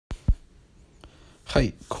は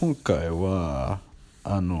い、今回は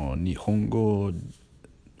日本語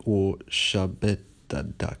を喋った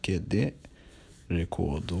だけでレ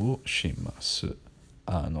コードをします。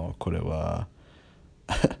これは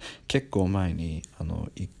結構前に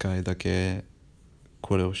一回だけ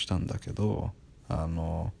これをしたんだけど、あ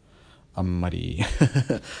んまり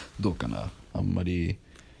どうかな、あんまり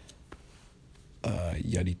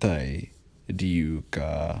やりたい理由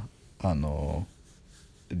かあの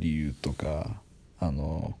理由とか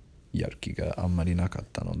やる気があんまりなかっ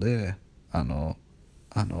たのであの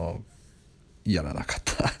あのやらなかっ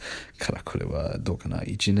たからこれはどうかな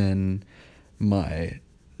1年前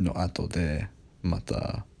の後でま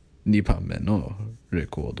た2番目のレ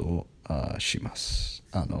コードをします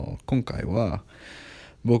今回は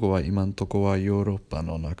僕は今のところはヨーロッパ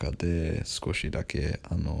の中で少しだけ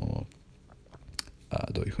ど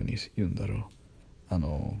ういうふうに言うんだろう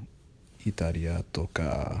イタリアと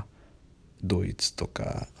かドイツと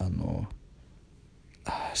か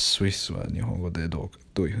スイスは日本語でど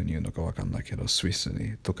ういうふうに言うのか分かんないけどスイス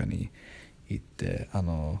にとかに行って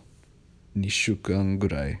2週間ぐ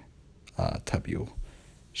らい旅を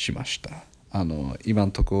しました今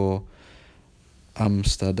のとこアム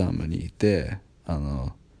ステルダムにいて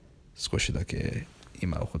少しだけ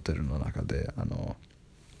今ホテルの中で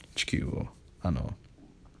地球を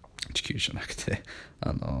地球じゃなくて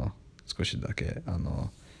少しだけ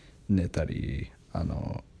寝たり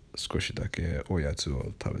少しだけおやつ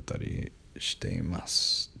を食べたりしていま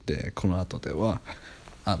すでこの後では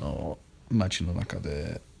街の中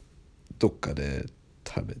でどっかで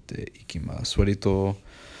食べていきます割と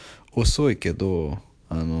遅いけど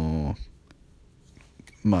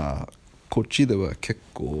まあこっちでは結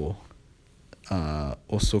構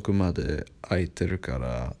遅くまで空いてるか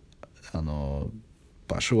ら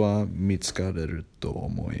場所は見つかれると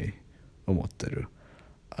思ってる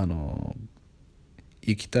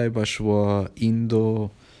行きたい場所はイン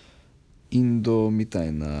ドみた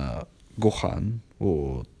いなご飯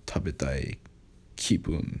を食べたい気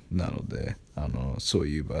分なのでそう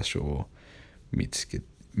いう場所を見つ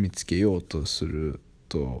けようとする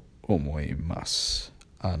と思います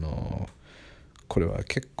これは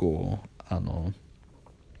結構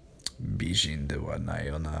美人ではない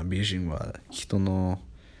よな美人は人の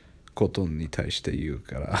ことに対して言う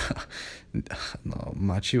から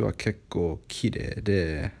街は結構綺麗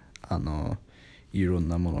でいろん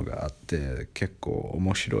なものがあって結構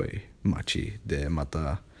面白い街でま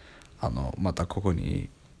たここに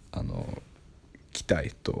来た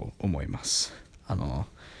いと思います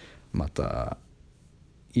また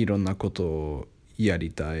いろんなことをや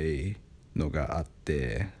りたいのがあっ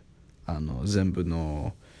て全部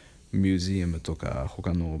のミュージアムとか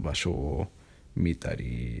他の場所を見た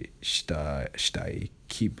りしたい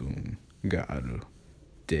気分がある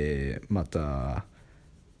でまた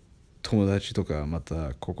友達とかま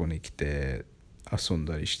たここに来て遊ん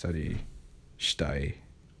だりしたい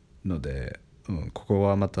ので、ここ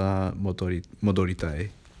はまた戻りた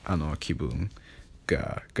い気分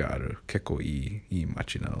がある結構いい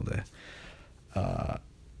街なので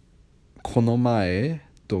この前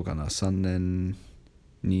どうかな3年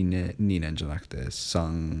2年じゃなくて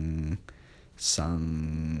3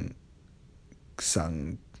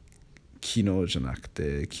昨日じゃなく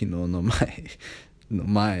て昨日の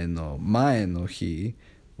前の日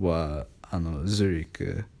はズリッ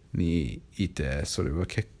クにいてそれは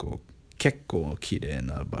結構綺麗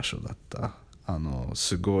な場所だった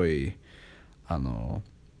すごい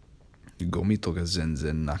ゴミとか全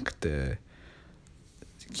然なくて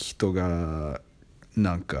人が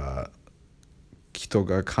なんか人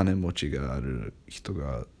が金持ちがある人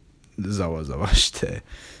がざわざわして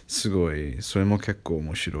すごいそれも結構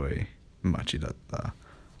面白い街だった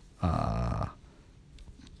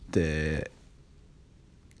で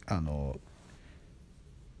ど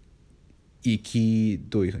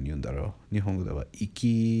ういうふうに言うんだろう日本語では生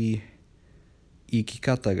き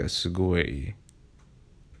方がすごい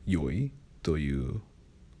良いという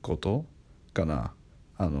ことかな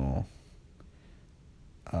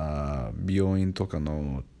病院とか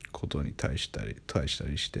のことに対したり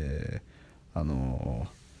して他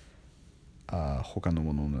の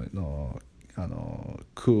ものの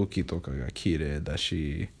空気とかが綺麗だ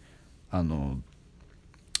し言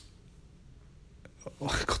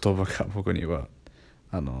葉が僕には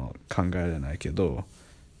考えられないけど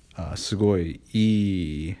すごい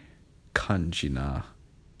いい感じな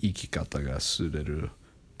生き方がすれる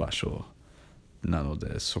場所なの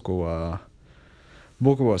でそこは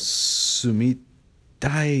僕は住み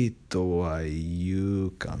たいとは言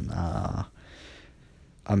うかな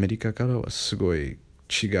アメリカからはすごい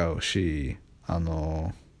違うし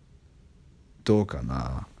どうか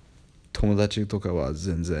な。友達とかは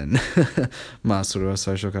全然まあそれは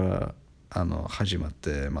最初から始まっ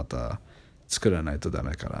てまた作らないとダ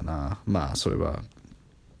メからな。まあそれは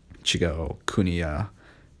違う国や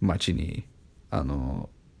町に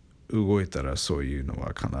動いたらそういうの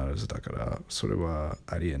は必ずだからそれは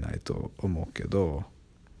ありえないと思うけど、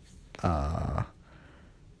あ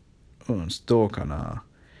どうかな。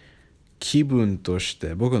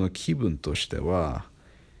僕の気分としては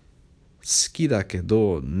好きだけ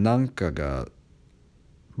ど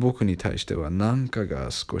僕に対しては何か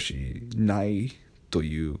が少しないと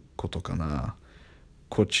いうことかな。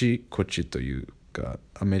こっちというか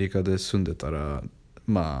アメリカで住んでたら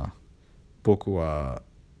まあ僕は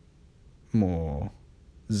も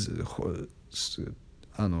う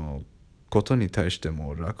あのことに対して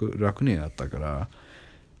も楽になったから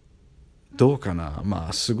どうかな。ま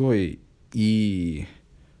あいい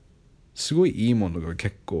すごいいいものが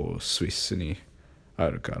結構スイスにあ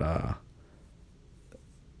るから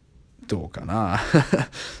どうかな。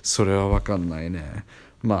それは分かんないね。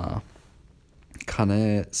まあ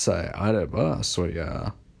金さえあればそり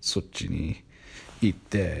ゃそっちに行っ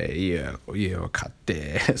て家を買っ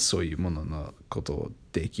てそういうもののこと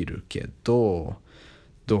できるけど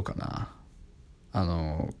どうかな。言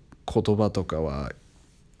葉とかは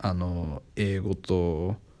英語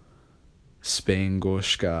とスペイン語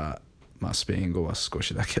しかまあスペイン語は少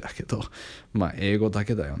しだけだけどまあ英語だ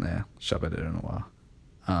けだよね喋れるのは。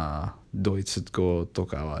ドイツ語と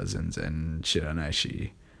かは全然知らない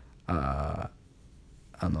し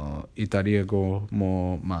イタリア語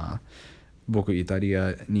もまあ僕イタリ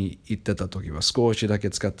アに行ってた時は少しだけ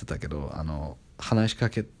使ってたけど話しか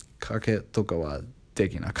けとかはで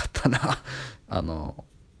きなかったな。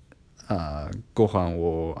ご飯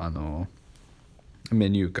をメ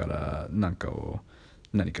ニューから何か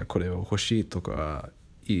これを欲しいとか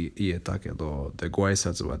言えたけどでご挨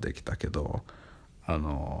拶はできたけどあ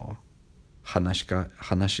の話しか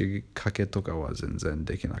けとかは全然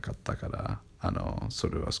できなかったからそ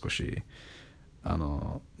れは少し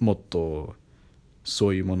もっとそ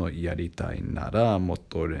ういうものをやりたいならもっ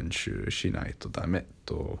と練習しないとダメ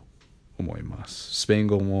と思います。スペイン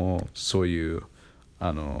語もそういう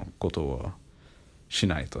ことをし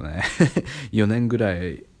ないとね。4年ぐら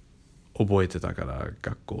い覚えてたから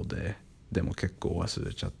学校でも結構忘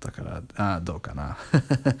れちゃったからどうかな。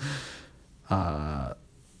あ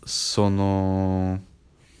その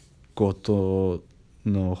こと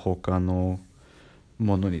の他の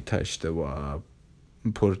ものに対しては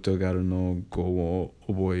ポルトガルの語を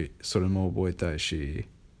それも覚えたいし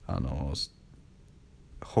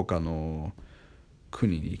他の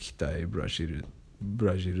国に行きたいブラジ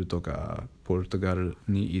ルとかポルトガル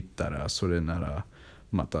に行ったらそれなら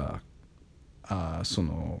またそ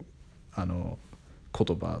の言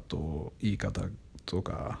葉と言い方と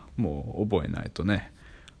かもう覚えないとね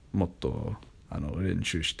もっと練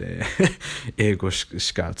習して英語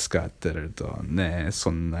しか使ってるとね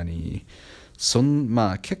そんなに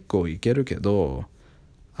まあ結構いけるけど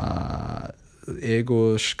英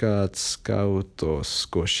語しか使うと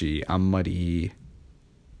少しあんまり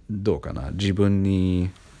どうかな自分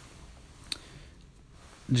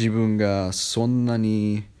がそんな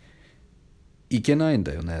にいけないん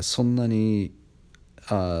だよね。そんなに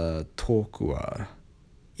遠くは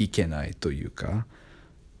いけないというか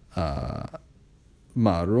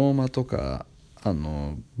まあローマとか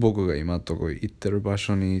僕が今のところ行ってる場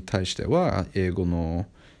所に対しては英語の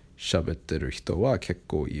喋ってる人は結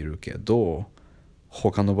構いるけど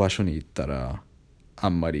他の場所に行ったらあ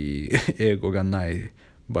んまり英語がない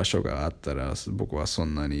場所があったら僕はそ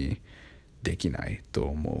んなにできないと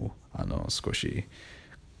思う。少し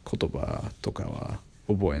言葉とかは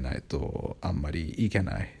覚えないとあんまりいけ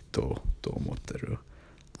ないと思ってる。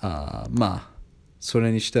まあそ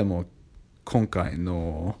れにしても今回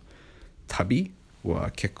の旅は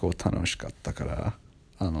結構楽しかったから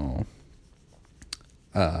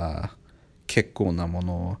結構なも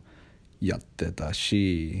のをやってた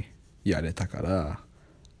しやれたから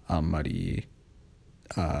あんまり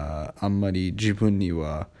自分に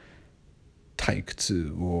は退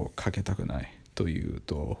屈をかけたくないという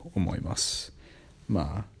と思います。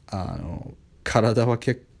まあ体は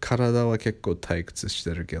結構退屈し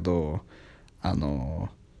てるけど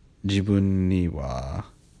自分には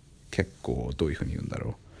結構どういうふうに言うんだ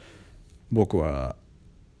ろう僕は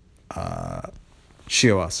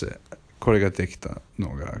幸せこれができた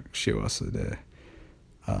のが幸せで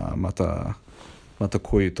また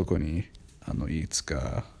こういうとこにいつ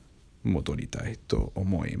か戻りたいと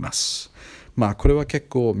思います。まあこれは結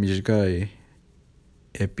構短い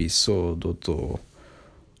エピソードと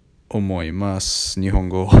思います。日本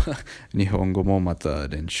語もまた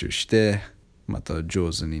練習して、また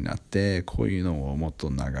上手になって、こういうのをもっと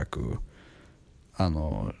長く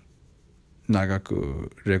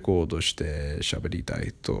レコードして喋りた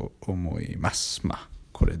いと思います。まあ、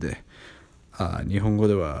これで。日本語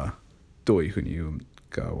ではどういうふうに言う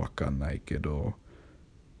かわかんないけど、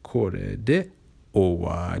これで終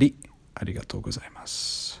わり。ありがとうございま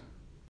す。